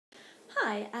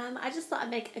Hi, I just thought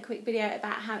I'd make a quick video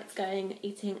about how it's going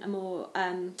eating a more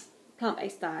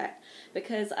plant-based diet,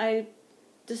 because I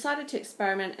decided to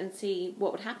experiment and see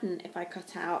what would happen if I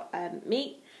cut out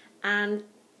meat, and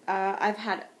I've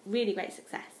had really great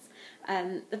success.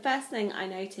 The first thing I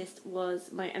noticed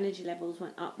was my energy levels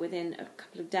went up within a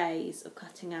couple of days of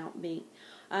cutting out meat.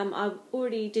 I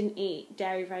already didn't eat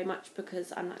dairy very much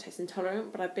because I'm lactose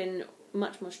intolerant, but I've been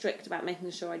much more strict about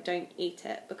making sure I don't eat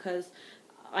it because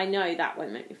I know that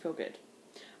won't make me feel good.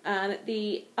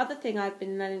 The other thing I've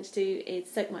been learning to do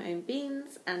is soak my own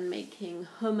beans and making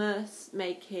hummus,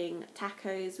 making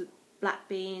tacos with black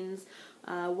beans,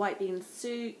 white bean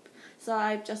soup. So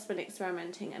I've just been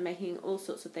experimenting and making all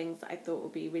sorts of things that I thought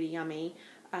would be really yummy,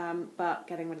 but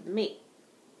getting rid of the meat.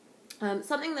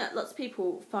 Something that lots of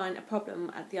people find a problem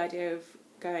at the idea of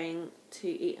going to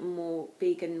eat a more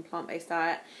vegan, plant-based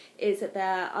diet is that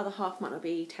their other half might not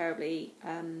be terribly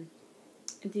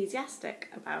enthusiastic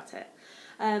about it.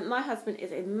 My husband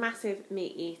is a massive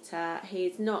meat eater.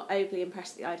 He's not overly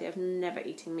impressed with the idea of never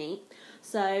eating meat.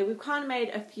 So we've kind of made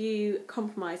a few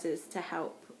compromises to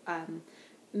help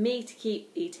me to keep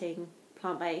eating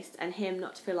plant-based and him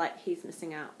not to feel like he's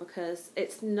missing out, because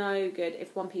it's no good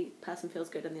if one person feels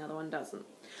good and the other one doesn't.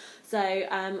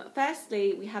 So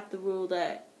firstly, we have the rule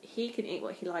that he can eat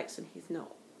what he likes when he's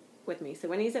not with me. So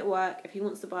when he's at work, if he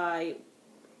wants to buy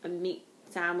a meat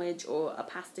sandwich or a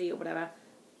pasty or whatever,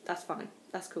 that's fine,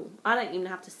 that's cool. I don't even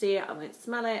have to see it, I won't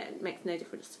smell it, it makes no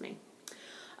difference to me.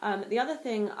 The other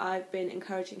thing I've been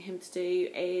encouraging him to do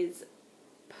is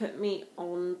put meat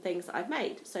on things that I've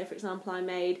made. So for example, I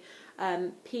made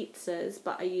pizzas,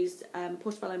 but I used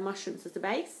portobello mushrooms as the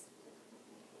base,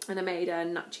 and I made a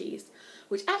nut cheese,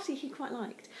 which actually he quite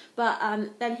liked. But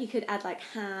then he could add like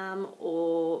ham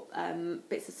or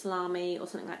bits of salami or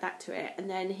something like that to it, and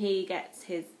then he gets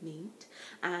his meat,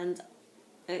 and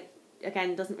it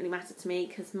again doesn't really matter to me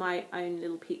because my own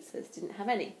little pizzas didn't have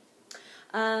any.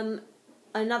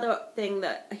 Another thing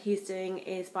that he's doing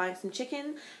is buying some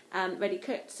chicken ready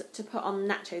cooked to put on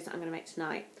nachos that I'm going to make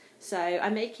tonight. So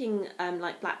I'm making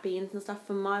like black beans and stuff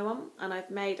for my one, and I've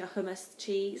made a hummus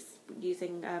cheese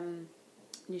using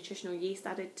nutritional yeast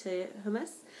added to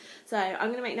hummus. So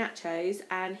I'm going to make nachos,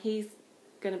 and he's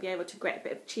going to be able to grate a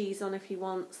bit of cheese on if he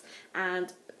wants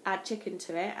and add chicken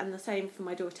to it, and the same for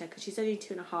my daughter because she's only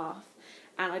 2.5,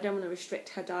 and I don't want to restrict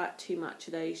her diet too much,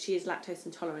 although she is lactose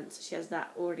intolerant, so she has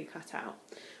that already cut out.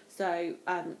 So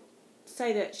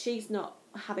so that she's not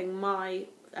having my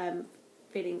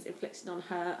feelings inflicted on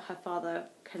her, her father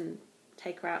can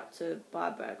take her out to buy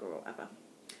a burger or whatever.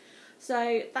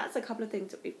 So that's a couple of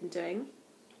things that we've been doing.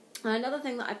 Another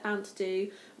thing that I found to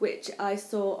do, which I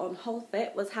saw on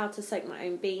WholeFit, was how to soak my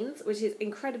own beans, which is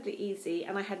incredibly easy,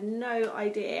 and I had no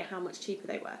idea how much cheaper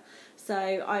they were.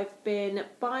 So I've been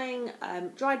buying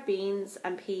dried beans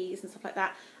and peas and stuff like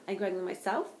that and growing them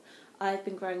myself. I've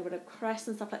been growing rid of cress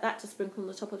and stuff like that to sprinkle on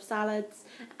the top of salads,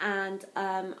 and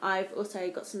I've also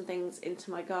got some things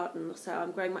into my garden. So I'm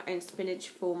growing my own spinach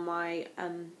for my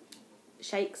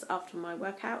shakes after my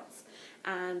workouts,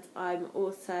 and I'm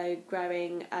also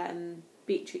growing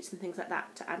beetroots and things like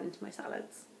that to add into my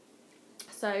salads.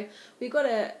 So we've got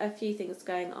a few things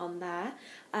going on there.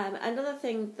 Another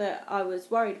thing that I was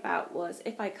worried about was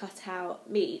if I cut out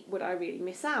meat, would I really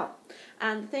miss out?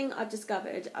 And the thing I've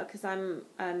discovered, because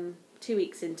I'm 2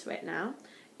 weeks into it now,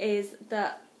 is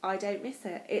that I don't miss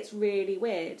it. It's really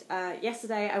weird.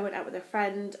 Yesterday I went out with a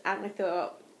friend and I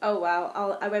thought, oh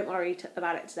well, I won't worry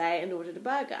about it today, and ordered a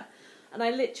burger. And I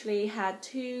literally had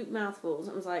 2 mouthfuls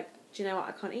and was like, do you know what,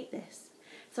 I can't eat this.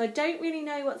 So I don't really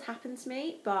know what's happened to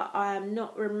me, but I am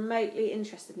not remotely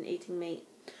interested in eating meat.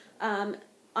 I'm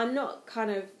not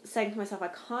kind of saying to myself I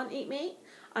can't eat meat,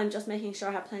 I'm just making sure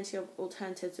I have plenty of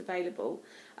alternatives available.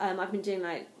 I've been doing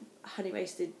like honey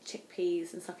roasted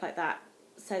chickpeas and stuff like that,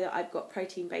 so that I've got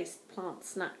protein-based plant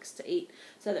snacks to eat,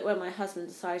 so that when my husband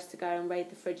decides to go and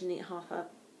raid the fridge and eat half a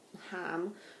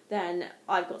ham, then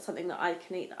I've got something that I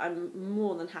can eat that I'm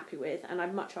more than happy with, and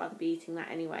I'd much rather be eating that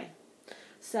anyway.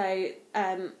 So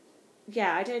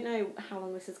yeah, I don't know how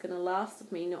long this is going to last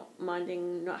of me not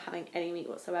having any meat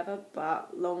whatsoever,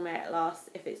 but long may it last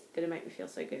if it's going to make me feel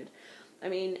so good. I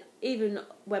mean, even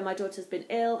when my daughter's been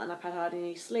ill and I've had hardly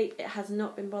any sleep, it has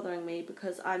not been bothering me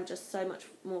because I'm just so much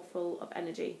more full of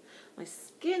energy. My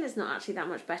skin is not actually that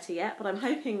much better yet, but I'm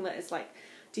hoping that it's like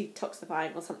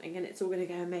detoxifying or something, and it's all going to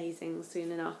go amazing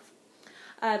soon enough.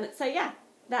 So yeah,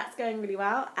 that's going really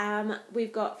well.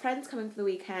 We've got friends coming for the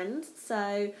weekend,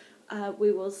 so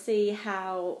we will see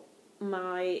how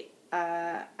my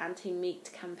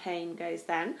anti-meat campaign goes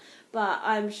then. But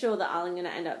I'm sure that I'm going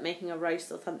to end up making a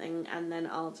roast or something, and then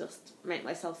I'll just make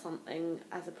myself something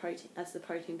as the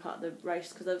protein part of the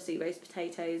roast, because obviously roast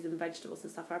potatoes and vegetables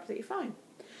and stuff are absolutely fine.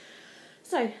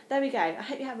 So there we go. I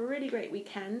hope you have a really great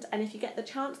weekend, and if you get the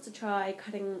chance to try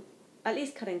at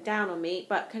least cutting down on meat,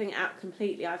 but cutting it out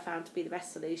completely I found to be the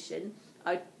best solution.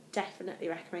 I definitely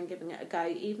recommend giving it a go,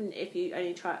 even if you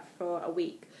only try it for a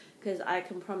week, because I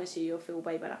can promise you'll feel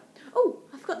way better. Oh,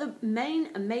 I forgot the main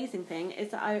amazing thing is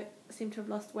that I seem to have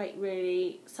lost weight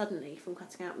really suddenly from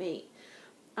cutting out meat.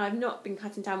 I've not been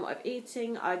cutting down what I'm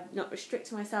eating. I've not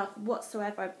restricted myself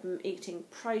whatsoever. I've been eating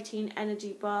protein,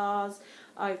 energy bars.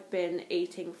 I've been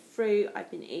eating fruit.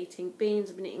 I've been eating beans.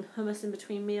 I've been eating hummus in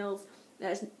between meals.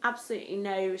 There's absolutely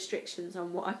no restrictions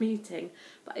on what I'm eating,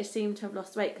 but I seem to have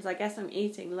lost weight because I guess I'm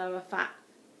eating lower fat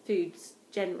foods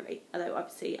generally, although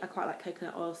obviously I quite like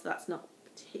coconut oil, so that's not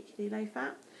particularly low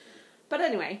fat. But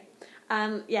anyway,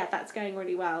 yeah, that's going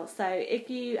really well. So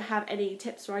if you have any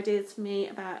tips or ideas for me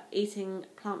about eating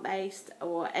plant-based,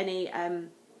 or any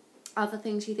other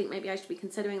things you think maybe I should be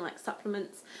considering, like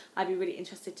supplements, I'd be really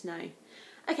interested to know.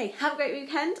 Okay, have a great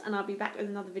weekend, and I'll be back with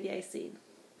another video soon.